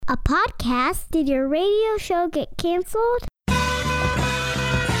A podcast? Did your radio show get canceled?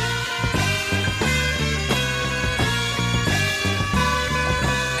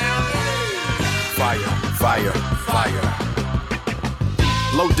 Fire.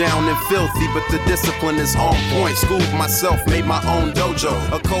 Low down and filthy, but the discipline is on point. Schooled myself, made my own dojo.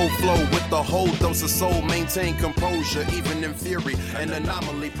 A cold flow with the whole dose of soul. Maintain composure, even in theory. An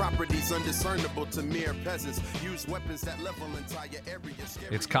anomaly, properties undiscernible to mere peasants. Use weapons that level entire areas.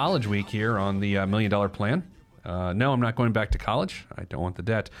 It's college week here on the $1 Million Plan. No, I'm not going back to college. I don't want the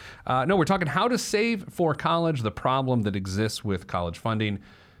debt. No, we're talking how to save for college, the problem that exists with college funding.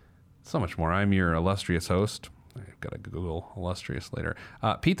 So much more. I'm your illustrious host. I've got to Google illustrious later.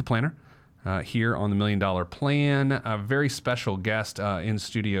 Pete the Planner here on the $1 Million Plan. A very special guest in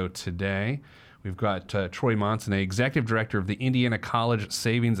studio today. We've got Troy Monson, Executive Director of the Indiana College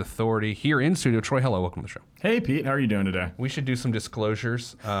Savings Authority here in studio. Troy, hello. Welcome to the show. Hey, Pete. How are you doing today? We should do some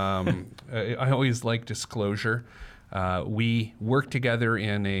disclosures. I always like disclosure. We work together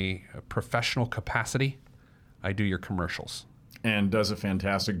in a professional capacity. I do your commercials. And does a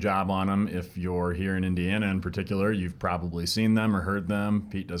fantastic job on them. If you're here in Indiana in particular, you've probably seen them or heard them.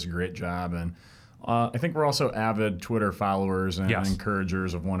 Pete does a great job. And I think we're also avid Twitter followers and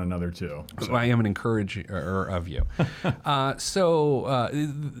encouragers of one another, too. So. I am an encourager of you.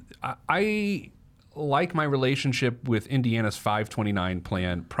 I like my relationship with Indiana's 529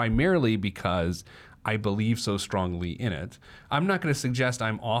 plan primarily because I believe so strongly in it. I'm not going to suggest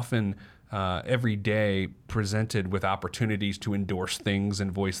I'm often every day presented with opportunities to endorse things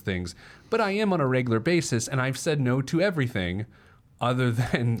and voice things, but I am on a regular basis, and I've said no to everything other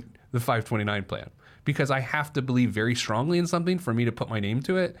than the 529 plan because I have to believe very strongly in something for me to put my name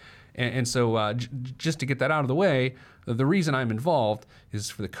to it. And so just to get that out of the way, the reason I'm involved is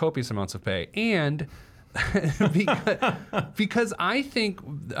for the copious amounts of pay and because I think,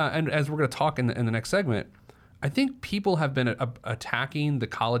 and as we're going to talk in the next segment, I think people have been attacking the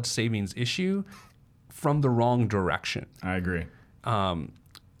college savings issue from the wrong direction. I agree. I'm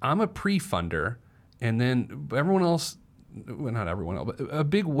a pre-funder, and then everyone else, well, not everyone else, but a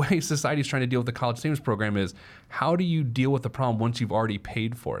big way society's trying to deal with the college savings program is how do you deal with the problem once you've already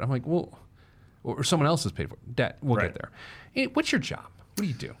paid for it? I'm like, well, or someone else has paid for it. Debt, we'll get there. Hey, what's your job? What do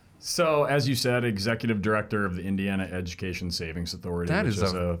you do? So, as you said, Executive Director of the Indiana Education Savings Authority. That is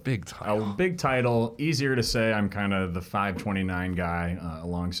a big title. A big title. Easier to say I'm kind of the 529 guy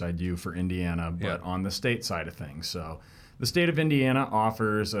alongside you for Indiana, but on the state side of things. So, the state of Indiana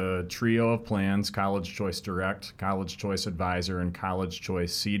offers a trio of plans, College Choice Direct, College Choice Advisor, and College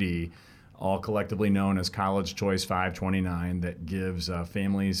Choice CD, all collectively known as College Choice 529, that gives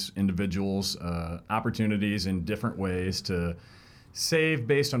families, individuals, opportunities in different ways to save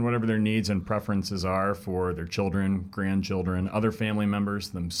based on whatever their needs and preferences are for their children, grandchildren, other family members,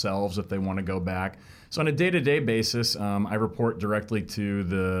 themselves if they want to go back. So on a day-to-day basis, I report directly to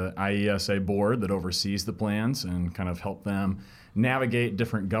the IESA board that oversees the plans and kind of help them navigate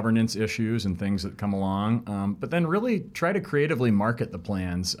different governance issues and things that come along, but then really try to creatively market the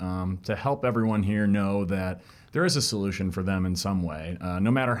plans to help everyone here know that there is a solution for them in some way,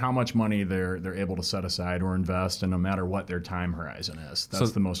 no matter how much money they're able to set aside or invest, and no matter what their time horizon is.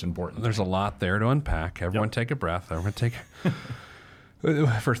 That's the most important. There's a lot there to unpack. Everyone take a breath. Everyone take.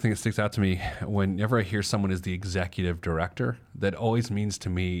 First thing that sticks out to me whenever I hear someone is the executive director, that always means to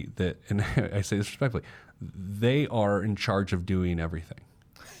me that, and I say this respectfully, they are in charge of doing everything.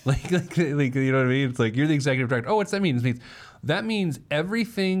 Like, you know what I mean? It's like you're the executive director. Oh, what's that mean? That means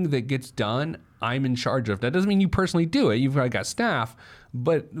everything that gets done, I'm in charge of. That doesn't mean you personally do it. You've got staff,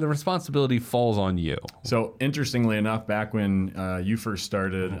 but the responsibility falls on you. So interestingly enough, back when you first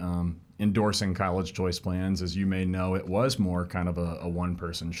started endorsing college choice plans, as you may know, it was more kind of a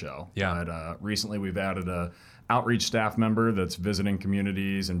one-person show. Yeah. But recently we've added a outreach staff member that's visiting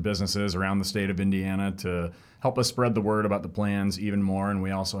communities and businesses around the state of Indiana to help us spread the word about the plans even more. And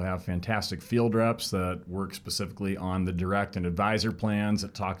we also have fantastic field reps that work specifically on the direct and advisor plans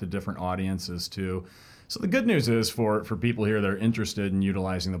that talk to different audiences too. So the good news is for people here that are interested in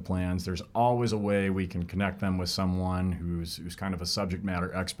utilizing the plans, there's always a way we can connect them with someone who's kind of a subject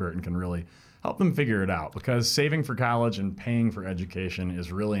matter expert and can really help them figure it out, because saving for college and paying for education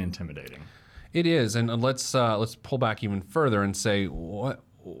is really intimidating. It is, and let's pull back even further and say what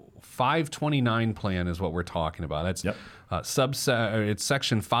 529 plan is what we're talking about. That's it's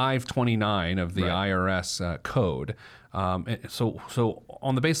section 529 of the IRS code. So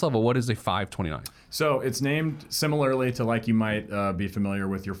on the base level, what is a 529? So it's named similarly to like you might be familiar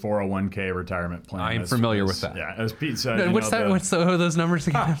with your 401k retirement plan. I am familiar with that. Yeah, as Pete said. What's that? What's those numbers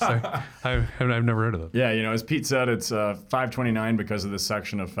again? I'm sorry, I've never heard of them. Yeah, as Pete said, it's 529 because of this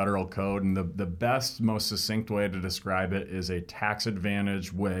section of federal code, and the best, most succinct way to describe it is a tax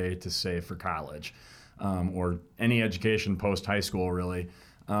advantage way to save for college, or any education post high school, really.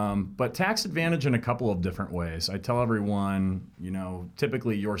 But tax advantage in a couple of different ways. I tell everyone,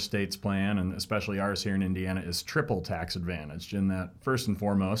 typically your state's plan, and especially ours here in Indiana, is triple tax advantaged in that, first and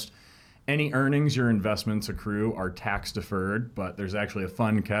foremost, any earnings your investments accrue are tax deferred, but there's actually a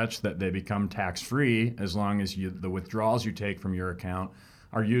fun catch that they become tax free as long as the withdrawals you take from your account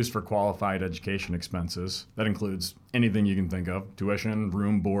are used for qualified education expenses. That includes anything you can think of: tuition,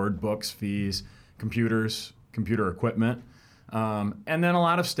 room, board, books, fees, computers, computer equipment. And then a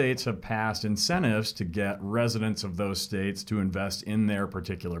lot of states have passed incentives to get residents of those states to invest in their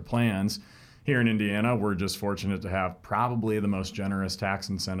particular plans. Here in Indiana, we're just fortunate to have probably the most generous tax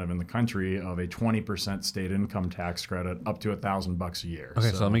incentive in the country of a 20% state income tax credit up to $1,000 a year.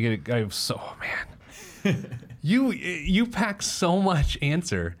 Okay, so let me get it. Man, you pack so much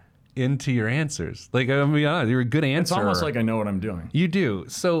answer into your answers. Like, I mean, you're a good answer. It's almost like I know what I'm doing. You do.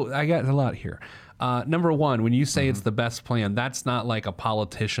 So I got a lot here. Number one, when you say it's the best plan, that's not like a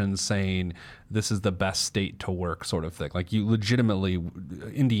politician saying this is the best state to work sort of thing. Like, you legitimately,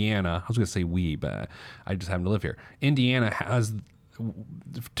 Indiana, I was going to say we, but I just happen to live here. Indiana has,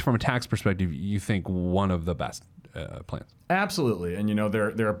 from a tax perspective, you think one of the best plans. Absolutely. And,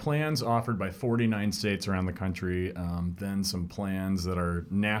 there are plans offered by 49 states around the country, then some plans that are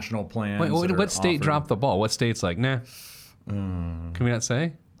national plans. Wait, what state dropped the ball? What state's like, nah? Can we not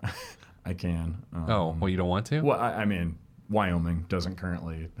say? I can. Well, you don't want to? Well, I mean, Wyoming doesn't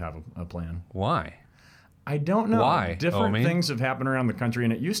currently have a plan. Why? I don't know. Why? Different things have happened around the country,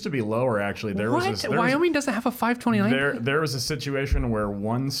 and it used to be lower, actually. Wyoming doesn't have a 529? There was a situation where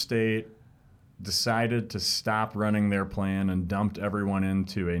one state decided to stop running their plan and dumped everyone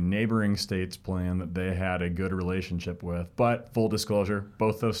into a neighboring state's plan that they had a good relationship with. But full disclosure,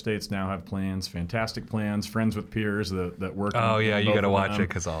 both those states now have plans, fantastic plans, friends with peers that work. Oh, yeah, you got to watch it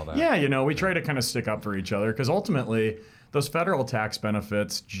because all that. Yeah, we try to kind of stick up for each other because ultimately those federal tax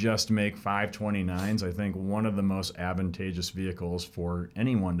benefits just make 529s, I think, one of the most advantageous vehicles for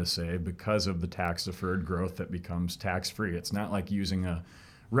anyone to save because of the tax-deferred growth that becomes tax-free. It's not like using a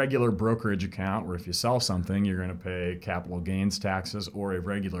regular brokerage account where if you sell something, you're going to pay capital gains taxes, or a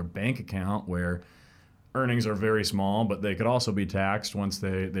regular bank account where earnings are very small, but they could also be taxed once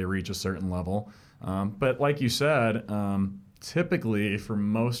they reach a certain level. But like you said, typically for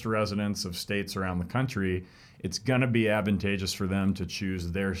most residents of states around the country, it's going to be advantageous for them to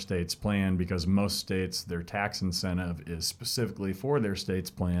choose their state's plan because most states, their tax incentive is specifically for their state's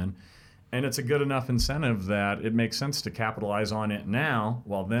plan. And it's a good enough incentive that it makes sense to capitalize on it now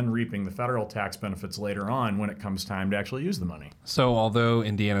while then reaping the federal tax benefits later on when it comes time to actually use the money. So although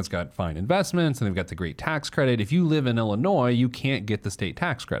Indiana's got fine investments and they've got the great tax credit, if you live in Illinois, you can't get the state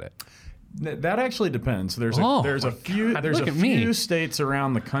tax credit. That actually depends. There's a few states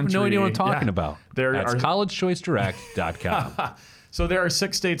around the country. No idea what I'm talking about. That's collegechoicedirect.com. So there are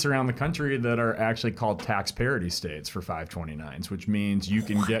 6 states around the country that are actually called tax parity states for 529s, which means you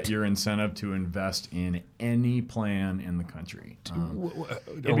can get your incentive to invest in any plan in the country.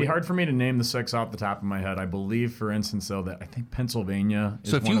 It'd be hard for me to name the 6 off the top of my head. I believe, for instance, though, that I think Pennsylvania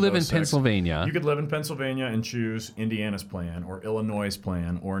is So if you live in Pennsylvania, you could live in Pennsylvania and choose Indiana's plan or Illinois'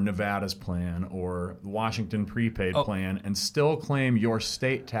 plan or Nevada's plan or the Washington prepaid plan and still claim your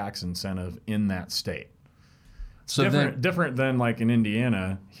state tax incentive in that state. So different than like in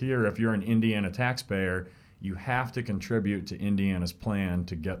Indiana. Here, if you're an Indiana taxpayer, you have to contribute to Indiana's plan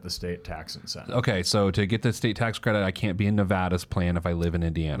to get the state tax incentive. Okay, so to get the state tax credit, I can't be in Nevada's plan if I live in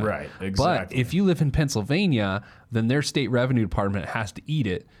Indiana. Right, exactly. But if you live in Pennsylvania, then their state revenue department has to eat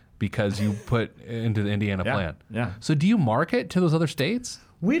it because you put into the Indiana plan. Yeah. So do you market to those other states?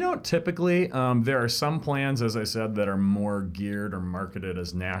 We don't typically. There are some plans, as I said, that are more geared or marketed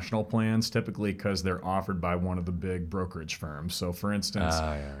as national plans, typically because they're offered by one of the big brokerage firms. So, for instance,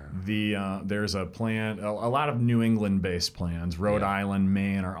 there's a plan, a lot of New England-based plans, Rhode Island,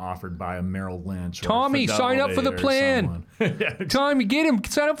 Maine, are offered by a Merrill Lynch. Tommy, sign up for the plan. Tommy, get him.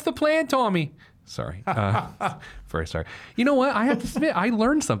 Sign up for the plan, Tommy. Sorry. Very sorry. You know what? I have to admit, I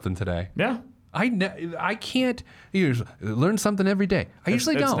learned something today. Yeah. I can't learn something every day. It's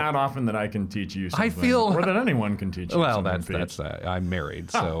don't. It's not often that I can teach you something. Or that anyone can teach you something. Well, that's I'm married,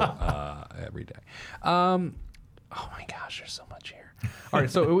 so every day. Oh my gosh, there's so much here. All right,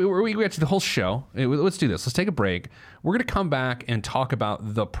 so we got to the whole show. Let's do this. Let's take a break. We're going to come back and talk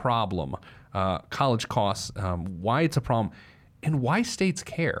about the problem, college costs, why it's a problem, and why states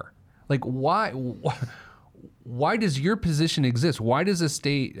care. Like, why does your position exist? Why does a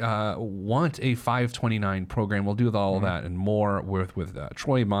state want a 529 program? We'll do all of that and more with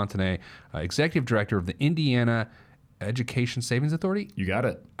Troy Montanet, Executive Director of the Indiana Education Savings Authority. You got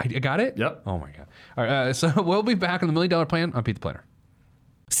it. I got it? Yep. Oh, my God. All right, so we'll be back on the $1 Million Plan. I'm Pete the Planner.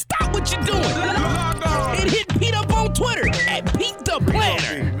 Stop what you're doing. And hit Pete up on Twitter at Pete the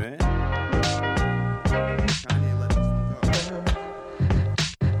Planner.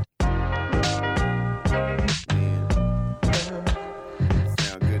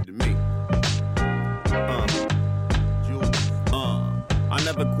 Sound good to me. I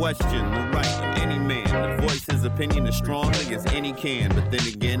never question the right of any man to voice his opinion as strongly as any can. But then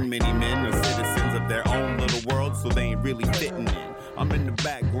again, many men are citizens of their own little world, so they ain't really fitting in. I'm in the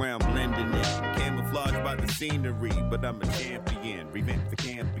background blending in, camouflaged by the scenery, but I'm a champion. Revamp the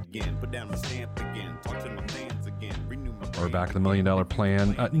camp again, put down the stamp again, talk to my fans again, renew my. We're back to the $1 Million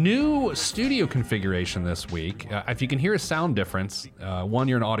Plan. New studio configuration this week. If you can hear a sound difference, one,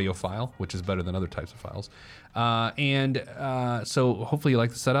 you're an audiophile, which is better than other types of files. So hopefully you like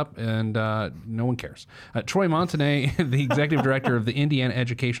the setup, and no one cares. Troy Montanet, the Executive Director of the Indiana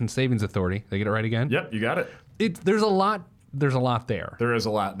Education Savings Authority. Did I get it right again? Yep, you got it. There's a lot there. There is a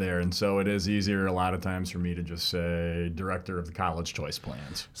lot there, and so it is easier a lot of times for me to just say Director of the College Choice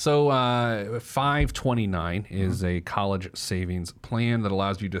Plans. So 529 is a college savings plan that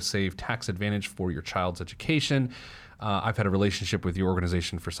allows you to save tax advantage for your child's education. I've had a relationship with your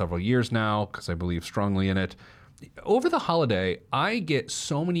organization for several years now because I believe strongly in it. Over the holiday, I get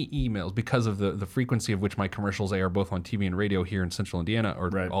so many emails because of the frequency of which my commercials air both on TV and radio here in Central Indiana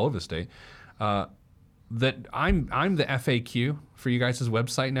or all over the state. That I'm the FAQ for you guys'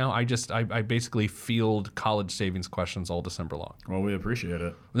 website now. I basically field college savings questions all December long. Well, we appreciate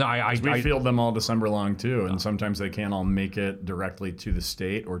it. No, we field them all December long too, and sometimes they can't all make it directly to the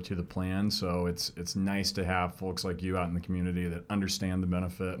state or to the plan. So it's nice to have folks like you out in the community that understand the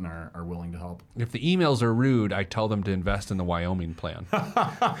benefit and are willing to help. If the emails are rude, I tell them to invest in the Wyoming plan.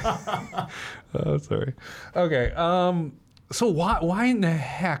 Oh, sorry. Okay. So why in the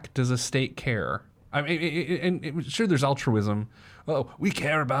heck does a state care? I mean, sure, there's altruism. Oh, we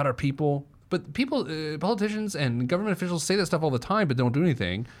care about our people, but politicians and government officials say that stuff all the time, but don't do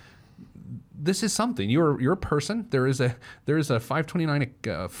anything. This is something. You're a person. There is a 529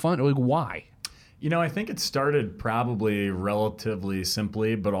 fund. Like, why? I think it started probably relatively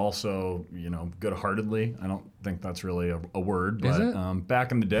simply, but also, good-heartedly. I don't think that's really a word, but is it?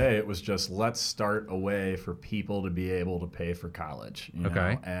 Back in the day, it was just let's start a way for people to be able to pay for college.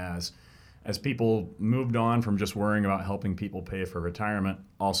 Okay. As people moved on from just worrying about helping people pay for retirement,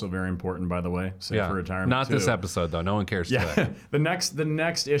 also very important, by the way, save for retirement. Not too. This episode, though. No one cares today. The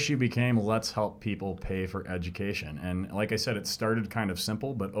next issue became let's help people pay for education. And like I said, it started kind of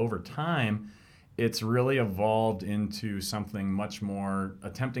simple, but over time, it's really evolved into something much more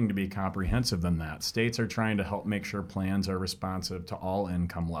attempting to be comprehensive than that. States are trying to help make sure plans are responsive to all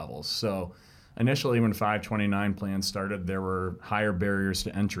income levels. So initially, when 529 plans started, there were higher barriers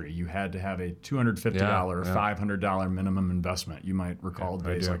to entry. You had to have a $250 or $500 minimum investment. You might recall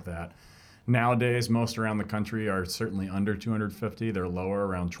days like that. Nowadays, most around the country are certainly under $250. They're lower,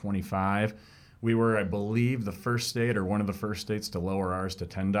 around $25. We were, I believe, the first state or one of the first states to lower ours to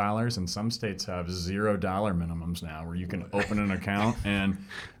 $10. And some states have $0 minimums now, where you can open an account and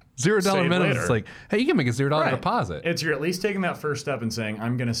 $0 minimum. It's like, hey, you can make a $0 deposit. You're at least taking that first step and saying,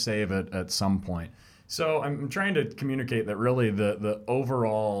 I'm going to save it at some point. So I'm trying to communicate that really the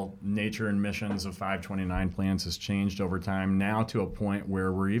overall nature and missions of 529 plans has changed over time now to a point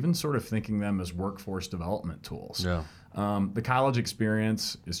where we're even sort of thinking them as workforce development tools. Yeah. The college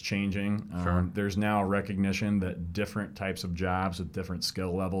experience is changing. Sure. There's now a recognition that different types of jobs with different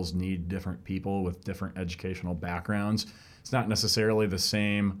skill levels need different people with different educational backgrounds. It's not necessarily the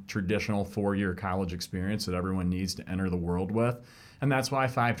same traditional 4-year college experience that everyone needs to enter the world with. And that's why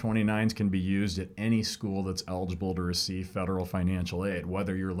 529s can be used at any school that's eligible to receive federal financial aid,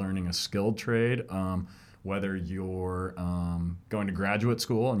 whether you're learning a skilled trade, whether you're going to graduate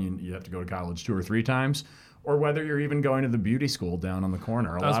school and you have to go to college 2 or 3 times, or whether you're even going to the beauty school down on the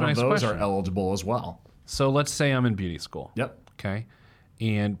corner. A lot of those are eligible as well. So let's say I'm in beauty school. Yep. Okay.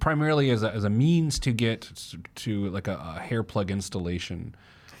 And primarily as a means to get to like a hair plug installation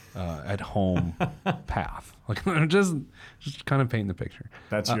at home path. Like just kind of paint the picture.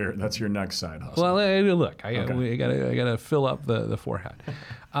 That's your next side hustle. Well, look, I gotta fill up the forehead.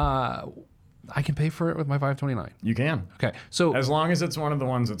 I can pay for it with my 529. You can. Okay, so As long as it's one of the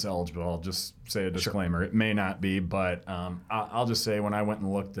ones that's eligible. I'll just say a disclaimer. It may not be, but I'll just say when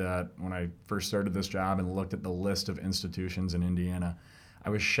I first started this job and looked at the list of institutions in Indiana, I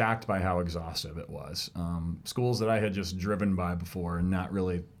was shocked by how exhaustive it was. Schools that I had just driven by before and not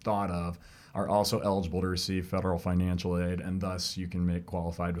really thought of are also eligible to receive federal financial aid, and thus you can make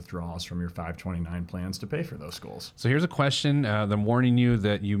qualified withdrawals from your 529 plans to pay for those schools. So here's a question that I'm warning you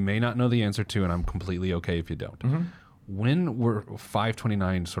that you may not know the answer to, and I'm completely okay if you don't. Mm-hmm. When were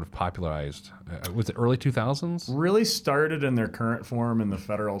 529 sort of popularized? Was it early 2000s? Really started in their current form in the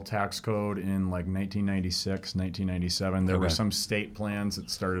federal tax code in like 1996, 1997. There were some state plans that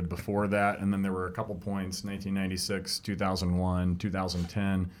started before that, and then there were a couple points, 1996, 2001,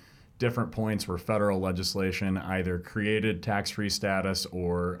 2010. Different points where federal legislation either created tax-free status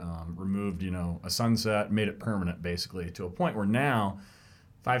or removed, a sunset, made it permanent, basically, to a point where now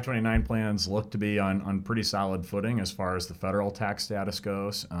 529 plans look to be on pretty solid footing as far as the federal tax status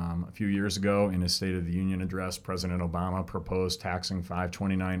goes. A few years ago, in his State of the Union address, President Obama proposed taxing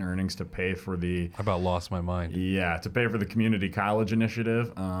 529 earnings to pay for the... I about lost my mind. Yeah, to pay for the community college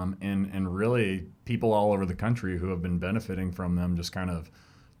initiative. And really, people all over the country who have been benefiting from them just kind of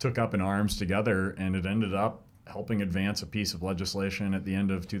took up in arms together, and it ended up helping advance a piece of legislation at the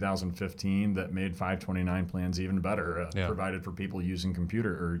end of 2015 that made 529 plans even better, provided for people using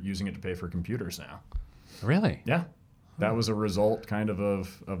using it to pay for computers now. Really? Yeah, that was a result kind of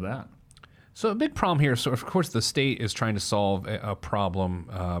that. So a big problem here, so of course the state is trying to solve a problem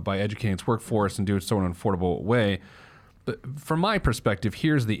by educating its workforce and do it so in an affordable way. But from my perspective,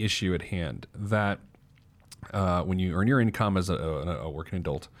 here's the issue at hand, that when you earn your income as a working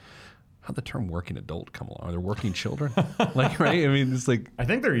adult, how'd the term working adult come along? Are there working children? Right? I mean, it's like... I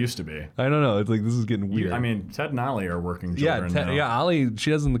think there used to be. I don't know. It's like, this is getting weird. Ted and Ollie are working children. Ollie,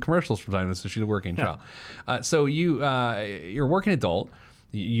 she does in the commercials from time to time, so she's a working child. So you're a working adult.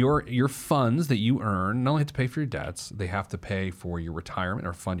 Your funds that you earn not only have to pay for your debts, they have to pay for your retirement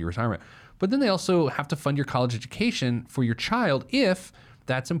or fund your retirement, but then they also have to fund your college education for your child if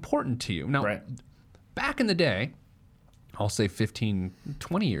that's important to you. Now, back in the day, I'll say 15,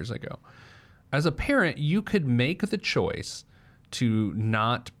 20 years ago, as a parent, you could make the choice to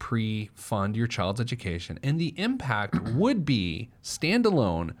not pre-fund your child's education, and the impact would be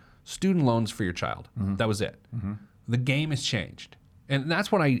standalone student loans for your child. Mm-hmm. That was it. Mm-hmm. The game has changed. And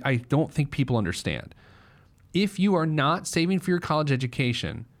that's what I don't think people understand. If you are not saving for your college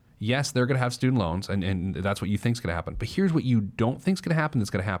education, yes, they're going to have student loans, and that's what you think is going to happen. But here's what you don't think is going to happen that's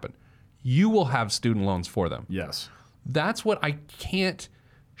going to happen. You will have student loans for them. Yes. That's what I can't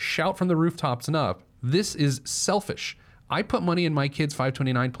shout from the rooftops enough. This is selfish. I put money in my kids'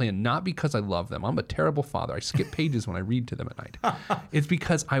 529 plan not because I love them. I'm a terrible father. I skip pages when I read to them at night. It's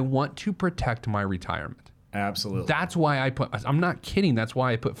because I want to protect my retirement. Absolutely. That's why I'm not kidding. That's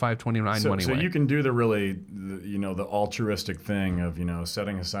why I put 529 money away. So you can do the altruistic thing of,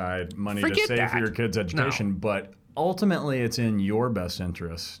 setting aside money to save for your kids' education, but ultimately it's in your best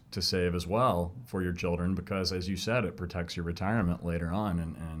interest to save as well for your children because, as you said, it protects your retirement later on,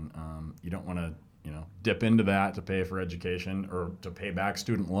 and you don't want to, dip into that to pay for education or to pay back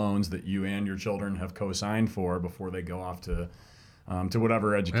student loans that you and your children have co-signed for before they go off to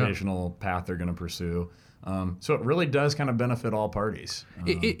whatever educational path they're going to pursue. So it really does kind of benefit all parties.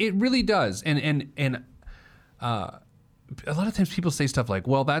 It really does. And a lot of times people say stuff like,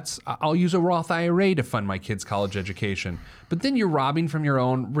 well, I'll use a Roth IRA to fund my kids' college education. But then you're robbing from your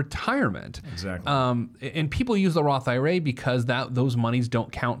own retirement. Exactly. And people use the Roth IRA because those monies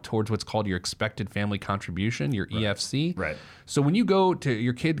don't count towards what's called your expected family contribution, your EFC. Right. So when you go to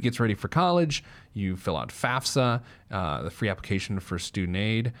your kid gets ready for college, you fill out FAFSA, the free application for student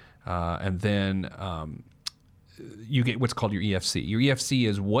aid, and then you get what's called your EFC. Your EFC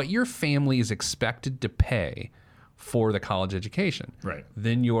is what your family is expected to pay for the college education. Right.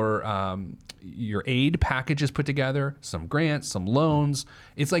 Then your aid package is put together, some grants, some loans.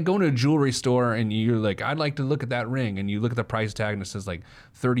 It's like going to a jewelry store and you're like, I'd like to look at that ring, and you look at the price tag and it says like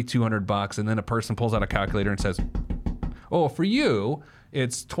 $3,200, and then a person pulls out a calculator and says, oh, for you,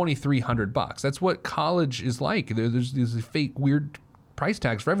 it's $2,300. That's what college is like. There's these fake weird price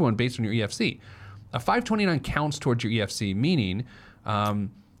tags for everyone based on your EFC. A 529 counts towards your EFC, meaning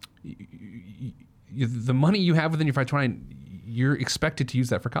the money you have within your 529, you're expected to use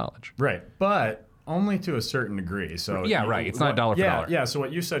that for college. Right, but only to a certain degree. So yeah, right. It's not dollar for dollar. Yeah, so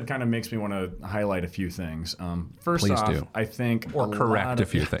what you said kind of makes me want to highlight a few things. First Please off, do. I think... Or correct a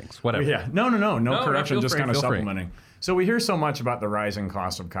few things, whatever. Yeah, no correction, just kind of feel free. supplementing. So we hear so much about the rising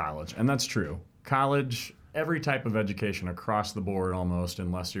cost of college, and that's true. College every type of education across the board almost,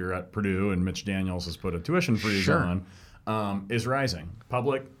 unless you're at Purdue and Mitch Daniels has put a tuition freeze on, is rising.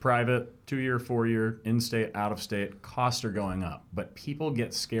 Public, private, 2-year, 4-year, in-state, out-of-state, costs are going up. But people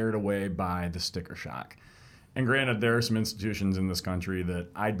get scared away by the sticker shock. And granted, there are some institutions in this country that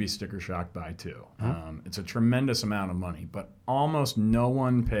I'd be sticker shocked by too. It's a tremendous amount of money, but almost no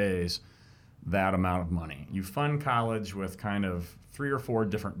one pays that amount of money. You fund college with kind of 3 or 4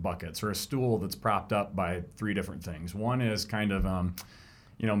 different buckets, or a stool that's propped up by 3 different things. One is kind of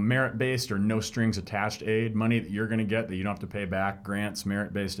merit-based or no strings attached aid, money that you're going to get that you don't have to pay back, grants,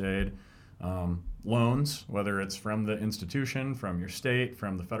 merit-based aid. Loans, whether it's from the institution, from your state,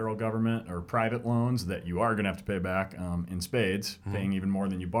 from the federal government, or private loans that you are going to have to pay back in spades, paying even more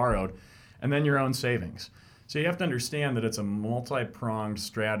than you borrowed, and then your own savings. So you have to understand that it's a multi-pronged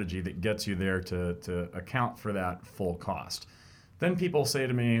strategy that gets you there to account for that full cost. Then people say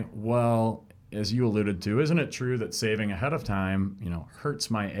to me, well, as you alluded to, isn't it true that saving ahead of time, hurts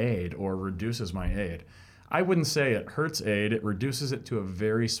my aid or reduces my aid? I wouldn't say it hurts aid. It reduces it to a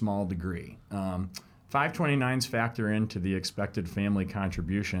very small degree. 529s factor into the expected family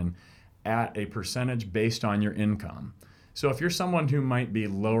contribution at a percentage based on your income. So if you're someone who might be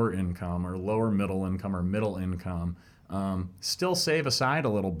lower income or lower middle income or middle income, still save aside a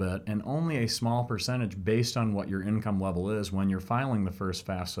little bit, and only a small percentage based on what your income level is when you're filing the first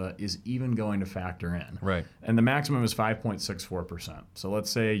FAFSA is even going to factor in. Right. And the maximum is 5.64%. So let's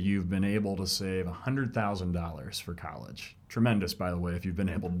say you've been able to save $100,000 for college. Tremendous, by the way, if you've been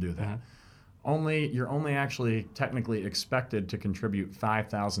able to do that. You're only actually technically expected to contribute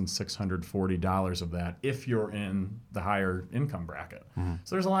 $5,640 of that if you're in the higher income bracket.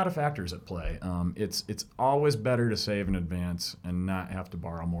 So there's a lot of factors at play. It's always better to save in advance and not have to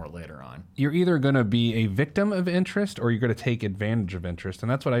borrow more later on. You're either going to be a victim of interest or you're going to take advantage of interest.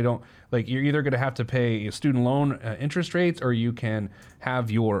 And that's what I don't like. You're either going to have to pay student loan interest rates, or you can have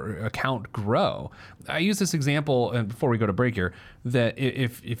your account grow. I use this example, and before we go to break here, that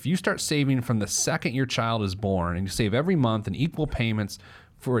if you start saving from the second your child is born, and you save every month in equal payments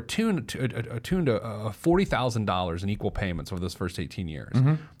for attuned to $40,000 in equal payments over those first 18 years,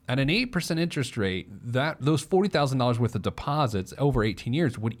 at an 8% interest rate, those $40,000 worth of deposits over 18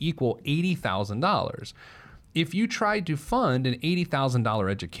 years would equal $80,000. If you tried to fund an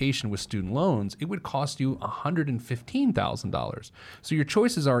 $80,000 education with student loans, it would cost you $115,000. So your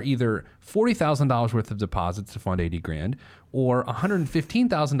choices are either $40,000 worth of deposits to fund $80,000, or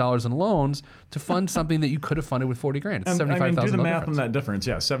 $115,000 in loans to fund something that you could have funded with $40,000. It's $75,000. Do the math on that difference.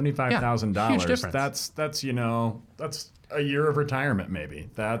 Yeah, $75,000. Yeah, huge difference. That's a year of retirement maybe.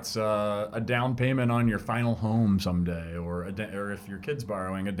 That's a down payment on your final home someday, or if your kid's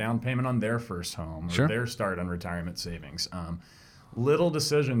borrowing, a down payment on their first home, or their start on retirement savings. Little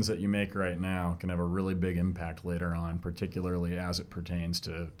decisions that you make right now can have a really big impact later on, particularly as it pertains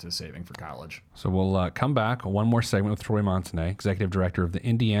to saving for college. So we'll come back, one more segment with Troy Montanay, Executive Director of the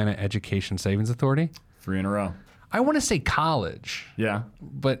Indiana Education Savings Authority. 3 in a row. I want to say college. Yeah.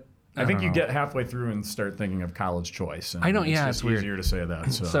 But I think you get halfway through and start thinking of college choice. I know, yeah, it's weird. Easier to say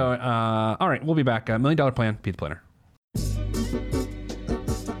that. So, all right, we'll be back. $1 Million Plan, Pete the Planner.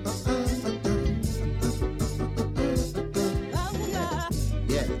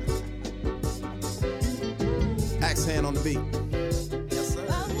 Yeah. Axe hand on the beat. Yes, sir.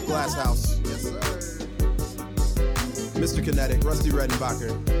 Glass House. Yes, sir. Mr. Kinetic, Rusty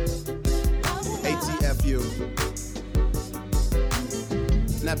Redenbacher. ATFU.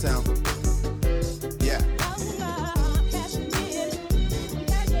 Naptown. Yeah.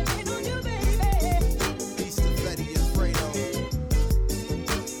 Peace to Fetty and Fredo.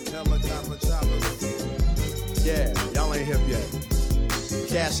 Yeah, y'all ain't hip yet.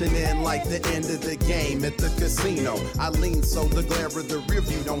 Cashing in like the end of the game at the casino. I lean so the glare of the rear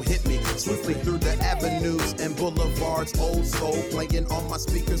view don't hit me. Swiftly through the avenues and boulevards. Old soul playing on my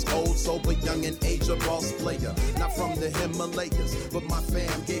speakers. Old soul but young in age, a boss player. Not from the Himalayas, but my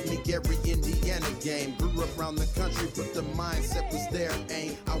fam gave me Gary, Indiana game. Grew up around the country, but the mindset was there.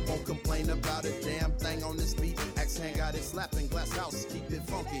 Ain't I won't complain about a damn thing on this beat. Axe hand got it slapping. Glass House keep it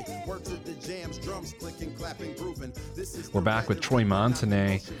funky. Word to the jams, drums clicking, clapping, grooving. This is We're back with Troy Montanay.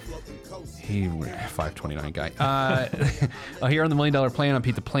 He 529 guy. Here on the $1 Million Plan, I'm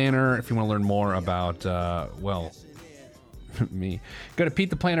Pete the Planner. If you want to learn more about, me, go to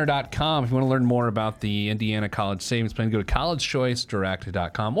PeteThePlanner.com. If you want to learn more about the Indiana College Savings Plan, go to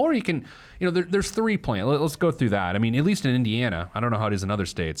CollegeChoiceDirect.com. Or you can, there's 3 plans. Let's go through that. I mean, at least in Indiana, I don't know how it is in other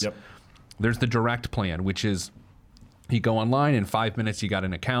states. Yep. There's the direct plan, which is you go online in 5 minutes, you got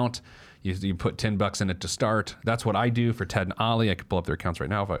an account. You put $10 in it to start. That's what I do for Ted and Ollie. I could pull up their accounts right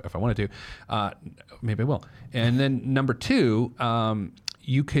now if I wanted to. Maybe I will. And then number 2,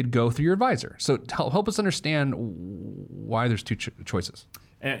 you could go through your advisor. So help us understand why there's 2 choices.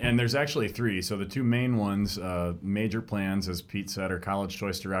 And there's actually 3. So the 2 main ones, major plans, as Pete said, are College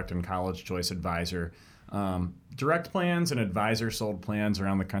Choice Direct and College Choice Advisor. Direct plans and advisor-sold plans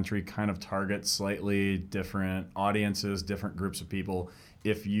around the country kind of target slightly different audiences, different groups of people.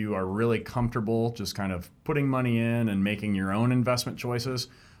 If you are really comfortable just kind of putting money in and making your own investment choices,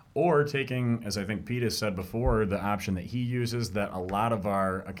 or taking, as I think Pete has said before, the option that he uses that a lot of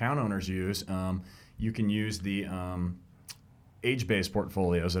our account owners use, you can use the age-based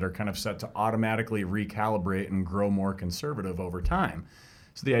portfolios that are kind of set to automatically recalibrate and grow more conservative over time.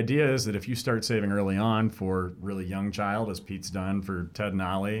 So the idea is that if you start saving early on for a really young child, as Pete's done for Ted and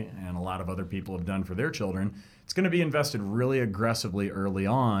Ollie, and a lot of other people have done for their children, it's going to be invested really aggressively early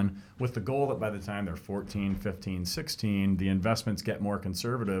on with the goal that by the time they're 14, 15, 16, the investments get more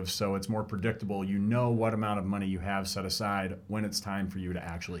conservative, so it's more predictable. You know what amount of money you have set aside when it's time for you to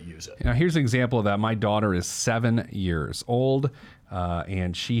actually use it. Now, here's an example of that. My daughter is 7 years old,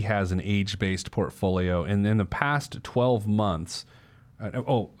 and she has an age-based portfolio. And in the past 12 months,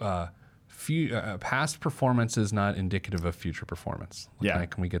 past performance is not indicative of future performance. Yeah.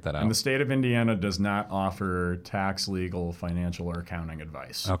 Can we get that out? And the state of Indiana does not offer tax, legal, financial, or accounting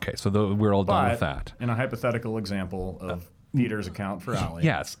advice. Okay, so we're all done with that. In a hypothetical example of Peter's account for Ollie.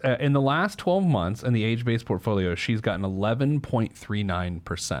 Yes. In the last 12 months in the age-based portfolio, she's gotten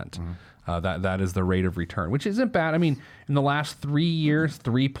 11.39%. That is the rate of return, which isn't bad. I mean, in the last 3 years,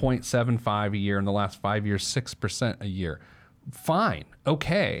 3.75 a year. In the last 5 years, 6% a year. Fine.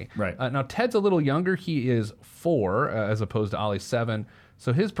 Okay. Right. Now, Ted's a little younger. He is 4 as opposed to Ollie's 7.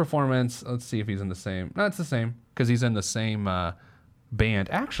 So his performance, let's see if he's in the same. No, it's the same because he's in the same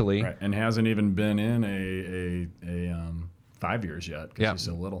band, actually. Right. And hasn't even been in a 5 years yet because he's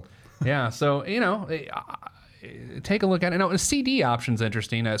so little. Yeah. So, take a look at it. Now, a CD option's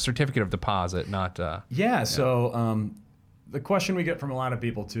interesting. A certificate of deposit, not. So the question we get from a lot of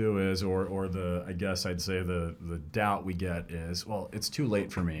people too is, or the, I guess I'd say the doubt we get is, well, it's too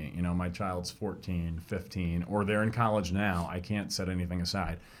late for me. My child's 14, 15, or they're in college now. I can't set anything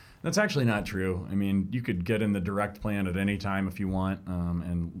aside. That's actually not true. I mean, you could get in the direct plan at any time if you want.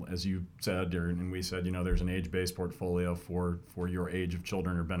 And as you said, and we said, there's an age-based portfolio for your age of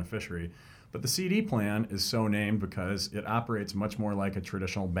children or beneficiary. But the CD plan is so named because it operates much more like a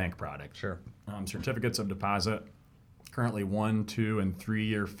traditional bank product. Sure. Certificates of deposit, currently 1, 2, and 3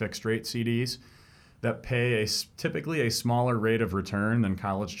 year fixed rate CDs that pay typically a smaller rate of return than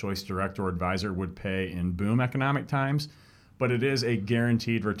College Choice Direct or Advisor would pay in boom economic times, but it is a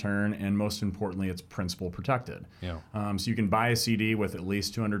guaranteed return, and most importantly, it's principal protected. Yeah. So you can buy a CD with at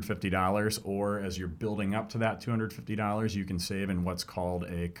least $250, or as you're building up to that $250, you can save in what's called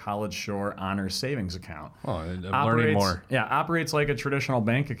a College Shore Honors Savings Account. Oh, I'm learning more. Yeah, operates like a traditional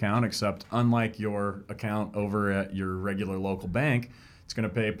bank account, except unlike your account over at your regular local bank, it's going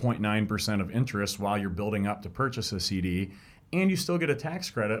to pay 0.9% of interest while you're building up to purchase a CD. And you still get a tax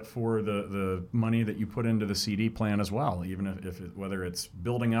credit for the money that you put into the CD plan as well, even if whether it's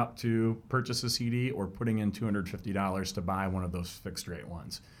building up to purchase a CD or putting in $250 to buy one of those fixed rate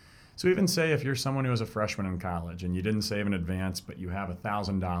ones. So even say if you're someone who is a freshman in college and you didn't save in advance, but you have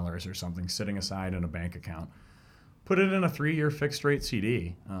 $1,000 or something sitting aside in a bank account, put it in a 3-year fixed rate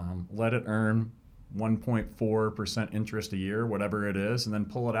CD, let it earn 1.4% interest a year, whatever it is, and then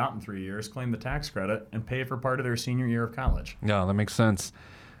pull it out in 3 years, claim the tax credit, and pay for part of their senior year of college. Yeah, that makes sense.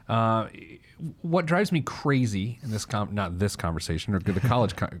 What drives me crazy in this not this conversation or the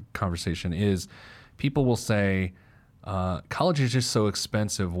college conversation is people will say, college is just so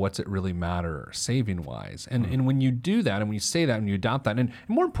expensive. What's it really matter saving wise? And when you do that, and when you say that, and you adopt that, and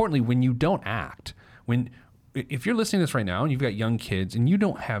more importantly, when you don't act, if you're listening to this right now and you've got young kids and you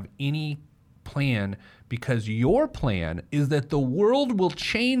don't have any plan because your plan is that the world will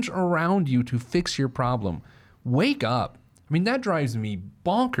change around you to fix your problem, wake up. I mean, that drives me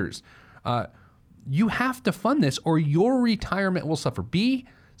bonkers. You have to fund this or your retirement will suffer. Be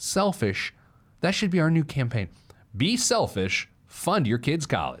selfish. That should be our new campaign. Be selfish. Fund your kids'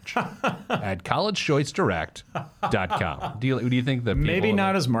 college at collegechoicedirect.com. Do you think that maybe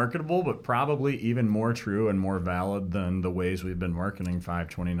not as marketable, but probably even more true and more valid than the ways we've been marketing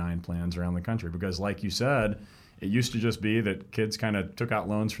 529 plans around the country? Because like you said, it used to just be that kids kind of took out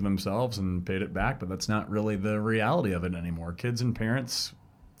loans for themselves and paid it back, but that's not really the reality of it anymore. Kids and parents,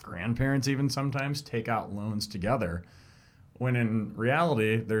 grandparents even sometimes, take out loans together, when in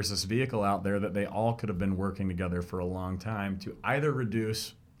reality, there's this vehicle out there that they all could have been working together for a long time to either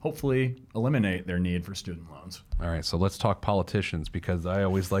reduce hopefully eliminate their need for student loans. All right, so let's talk politicians because I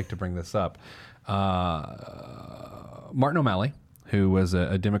always like to bring this up. Martin O'Malley, who was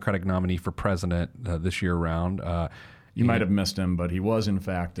a Democratic nominee for president this year around. You might have missed him, but he was, in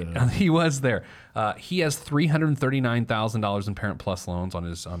fact, he was there. He has $339,000 in Parent Plus loans on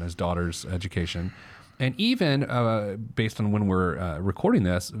his daughter's education. And even based on when we're recording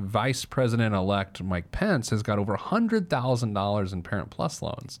this, Vice President-elect Mike Pence has got over $100,000 in Parent Plus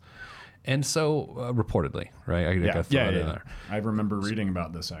loans. And so, reportedly, right? I got to throw it in there. I remember reading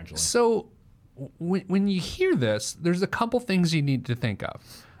about this, actually. So, when you hear this, there's a couple things you need to think of.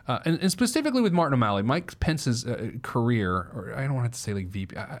 And specifically with Martin O'Malley, Mike Pence's career, or I don't want to say like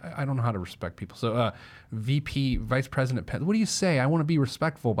VP, I don't know how to respect people. So VP, Vice President Pence, what do you say? I want to be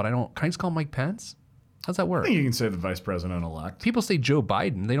respectful, but I don't, can I just call him Mike Pence? How's that work? I think you can say the Vice President-elect. People say Joe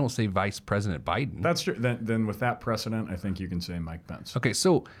Biden. They don't say Vice President Biden. That's true. Then with that precedent, I think you can say Mike Pence. Okay,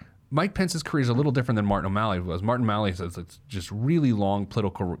 so Mike Pence's career is a little different than Martin O'Malley was. Martin O'Malley says it's just really long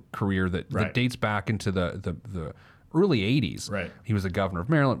political career that dates back into the early 80s. Right. He was the governor of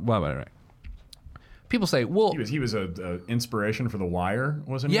Maryland. Well, people say, well... He was an inspiration for The Wire,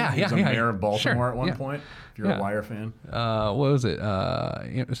 wasn't he? Yeah, he was mayor of Baltimore at one point, if you're a Wire fan. What was it?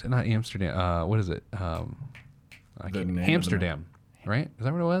 Not Amsterdam. What is it? Amsterdam, right? Is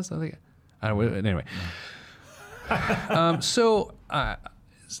that what it was? I think. Anyway.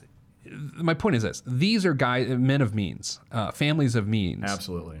 My point is this. These are men of means, families of means.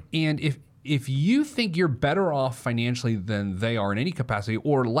 Absolutely. And if you think you're better off financially than they are in any capacity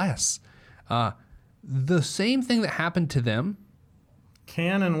or less, the same thing that happened to them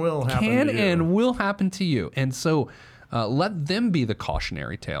can and will happen to you. And so let them be the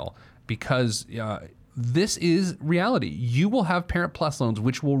cautionary tale because this is reality. You will have Parent Plus loans,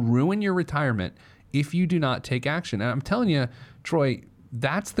 which will ruin your retirement if you do not take action. And I'm telling you, Troy,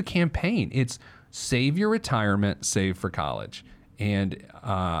 that's the campaign. It's save your retirement, save for college. And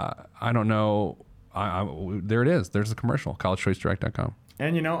I don't know. There it is. There's the commercial, collegechoicedirect.com.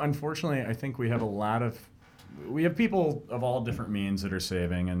 And, unfortunately, I think we have people of all different means that are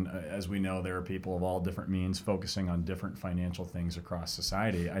saving. And as we know, there are people of all different means focusing on different financial things across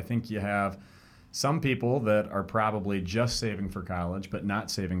society. I think you have some people that are probably just saving for college, but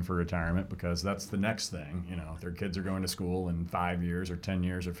not saving for retirement because that's the next thing. If their kids are going to school in 5 years or 10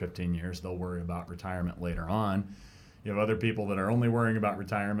 years or 15 years, they'll worry about retirement later on. You have other people that are only worrying about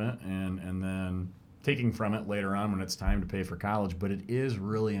retirement and then taking from it later on when it's time to pay for college. But it is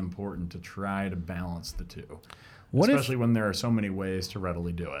really important to try to balance the two, especially when there are so many ways to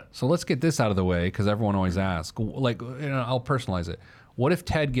readily do it. So let's get this out of the way because everyone always asks. I'll personalize it. What if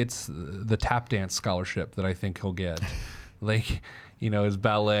Ted gets the tap dance scholarship that I think he'll get? His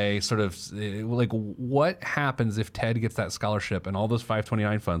ballet sort of what happens if Ted gets that scholarship and all those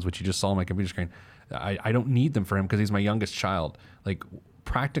 529 funds, which you just saw on my computer screen, I don't need them for him because he's my youngest child.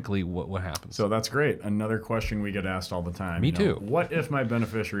 Practically, what happens? So that's great. Another question we get asked all the time. Me too. What if my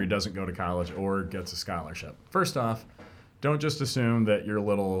beneficiary doesn't go to college or gets a scholarship? First off, don't just assume that your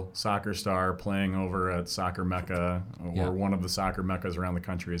little soccer star playing over at Soccer Mecca or one of the soccer meccas around the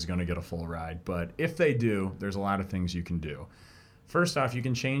country is going to get a full ride. But if they do, there's a lot of things you can do. First off, you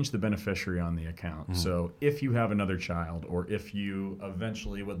can change the beneficiary on the account. Mm-hmm. So if you have another child or if you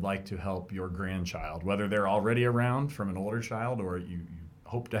eventually would like to help your grandchild, whether they're already around from an older child or you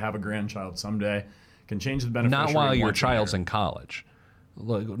hope to have a grandchild someday, can change the beneficiary. Not while your child's in college.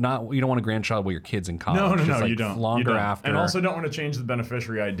 Look, you don't want a grandchild while your kid's in college. No, you don't. Longer after. And also don't want to change the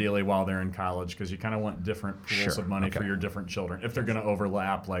beneficiary ideally while they're in college because you kind of want different pools of money for your different children if they're going to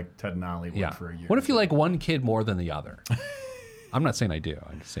overlap like Ted and Ollie would for a year. What if you like one kid more than the other? I'm not saying I do.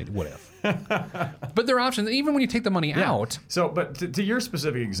 I'm just saying what if. But there are options, even when you take the money out. So, but to your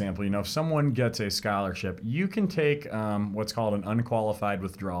specific example, if someone gets a scholarship, you can take what's called an unqualified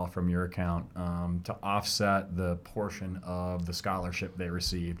withdrawal from your account to offset the portion of the scholarship they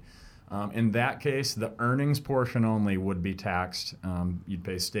received. In that case, the earnings portion only would be taxed. You'd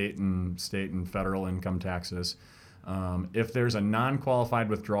pay state and federal income taxes. If there's a non-qualified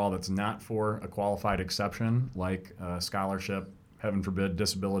withdrawal that's not for a qualified exception, like a scholarship, heaven forbid,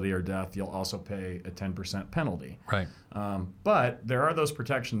 disability or death, you'll also pay a 10% penalty. Right. But there are those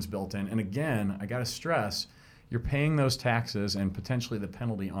protections built in. And again, I got to stress, you're paying those taxes and potentially the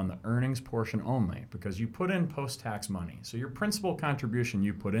penalty on the earnings portion only because you put in post-tax money. So your principal contribution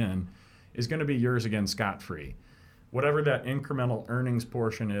you put in is going to be yours again scot-free. Whatever that incremental earnings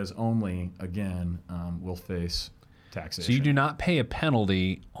portion is only, again, will face taxation. So you do not pay a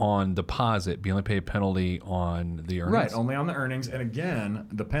penalty on deposit, but you only pay a penalty on the earnings? Right, only on the earnings. And again,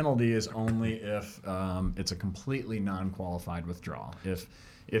 the penalty is only if it's a completely non-qualified withdrawal. If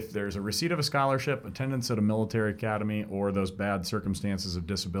if there's a receipt of a scholarship, attendance at a military academy, or those bad circumstances of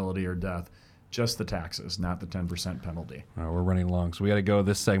disability or death, just the taxes, not the 10% penalty. All right, we're running long, so we got to go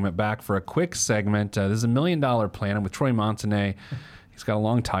this segment back for a quick segment. This is $1 Million Plan. I'm with Troy Montanay. He's got a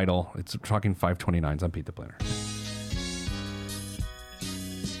long title. It's Talking 529s. I'm Pete the Planner.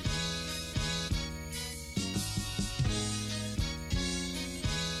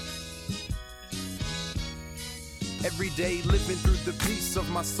 Every day living through the peace of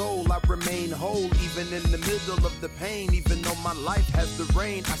my soul, I remain whole, even in the middle of the pain. Even though my life has the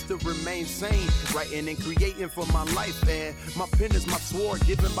rain, I still remain sane, writing and creating for my life. And my pen is my sword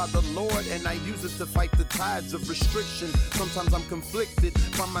given by the Lord, and I use it to fight the tides of restriction. Sometimes I'm conflicted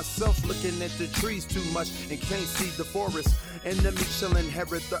by myself, looking at the trees too much and can't see the forest. Enemy shall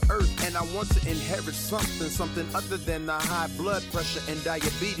inherit the earth, and I want to inherit something other than the high blood pressure and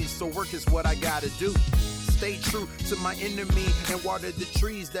diabetes. So work is what I gotta do. Stay true to my enemy and water the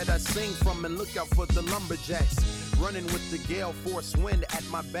trees that I sing from, and look out for the lumberjacks. Running with the gale force wind at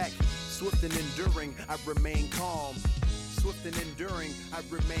my back. Swift and enduring, I remain calm. Swift and enduring, I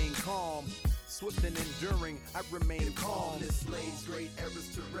remain calm. Swift and enduring, I remain calm. This lays great errors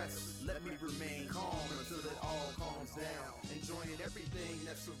to rest. Let me remain calm until it all calms down. Enjoying everything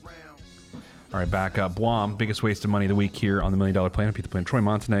that's around. All right, back up. Blom, biggest waste of money of the week here on the $1 Million Plan. Pete the Plan. Troy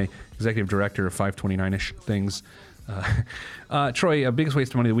Montanay, Executive Director of 529-ish things. Troy, biggest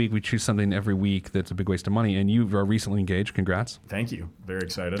waste of money of the week. We choose something every week that's a big waste of money, and you are recently engaged. Congrats. Thank you. Very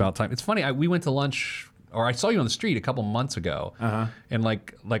excited. About time. It's funny. We went to lunch, or I saw you on the street a couple months ago, and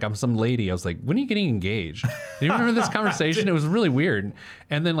like I'm some lady. I was like, when are you getting engaged? Do you remember this conversation? It was really weird.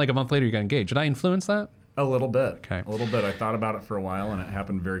 And then like a month later, you got engaged. Did I influence that? A little bit. Okay. A little bit. I thought about it for a while, and it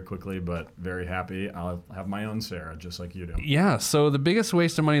happened very quickly, but very happy. I'll have my own Sarah, just like you do. Yeah. So the biggest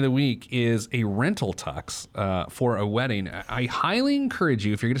waste of money of the week is a rental tux for a wedding. I highly encourage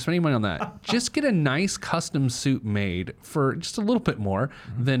you, if you're going to spend any money on that, just get a nice custom suit made for just a little bit more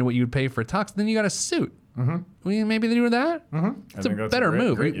than what you would pay for a tux. Then you got a suit. Well, maybe they do that. It's a better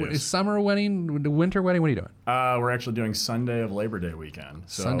move. Is summer wedding, winter wedding? What are you doing? We're actually doing Sunday of Labor Day weekend.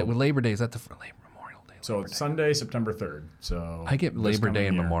 So, Sunday. Well, Labor Day is that the Memorial Day? So it's Sunday, September 3rd. So I get Labor Day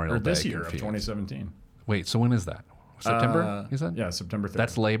and Memorial Day this year confused. of 2017. Wait, so when is that? September? You said? Yeah, September 3rd.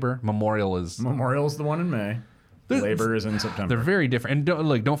 That's Labor. Memorial is Memorial's the one in May. Labor is in September. They're very different.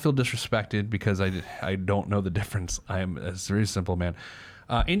 And don't feel disrespected because I don't know the difference. I am a very simple man.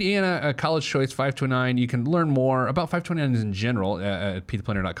 Indiana College Choice 529. You can learn more about 529s in general at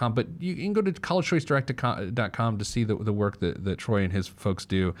PeteThePlanner.com, but you can go to collegechoicedirect.com to see the work that Troy and his folks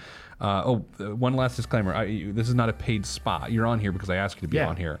do. One last disclaimer. This is not a paid spot. You're on here because I asked you to be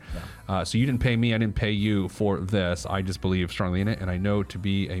on here. Yeah. So you didn't pay me. I didn't pay you for this. I just believe strongly in it. And I know to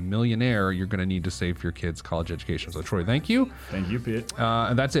be a millionaire, you're going to need to save for your kids' college education. So Troy, thank you. Thank you, Pete.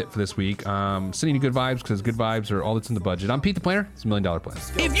 And that's it for this week. Sending you good vibes because good vibes are all that's in the budget. I'm Pete the Planner. It's $1 Million Plan.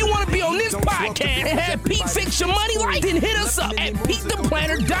 If you want to be on this podcast and have Pete fix your money life, then hit us up at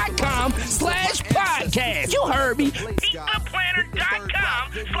PeteThePlanner.com/podcast. You heard me.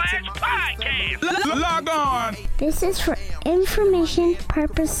 PeteThePlanner.com/podcast. Log on. This is for information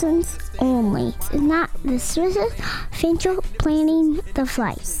purposes only. It's not the Swiss financial planning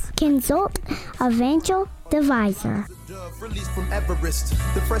device. Consult a financial advisor. Released from Everest,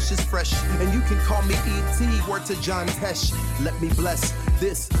 the fresh is fresh, and you can call me E.T. Word to John Tesh. Let me bless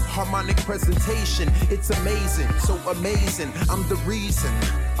this harmonic presentation. It's amazing, so amazing. I'm the reason.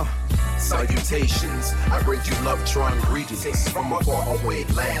 Salutations, I bring you love, drawing greetings from a faraway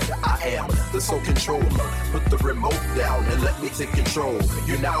land. I am the sole controller. Put the remote down and let me take control.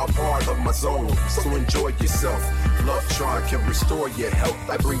 You're now a part of my zone, so enjoy yourself. Love Tron can restore your health.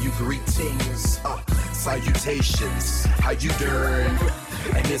 I bring you greetings. Salutations, how you doing?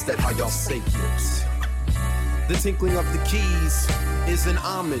 And is that how y'all say it? The tinkling of the keys is an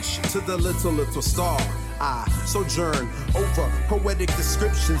homage to the little star. I sojourn over poetic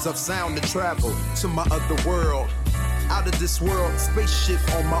descriptions of sound to travel to my other world. Out of this world, spaceship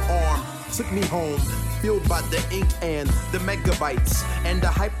on my arm took me home, fueled by the ink and the megabytes and the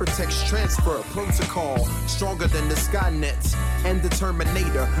hypertext transfer protocol, stronger than the Skynet and the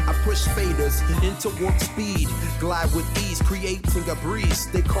Terminator. I push faders into warp speed, glide with ease, creating a breeze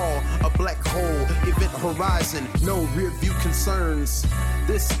they call a black hole. Event horizon, no rear view concerns.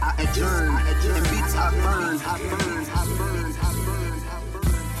 This I adjourn, in beats I burn.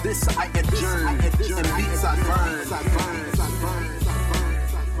 This I adjourn, in beats I burn.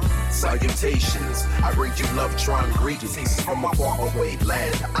 Salutations, I bring you love-tron greetings from a faraway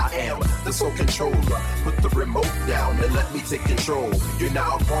land. I am the sole controller. Put the remote down and let me take control. You're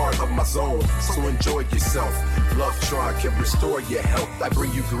now a part of my zone, so enjoy yourself. Love-tron can restore your health. I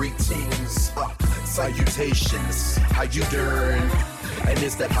bring you greetings, salutations. How you doing? And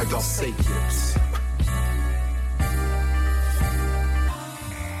is that how y'all say it?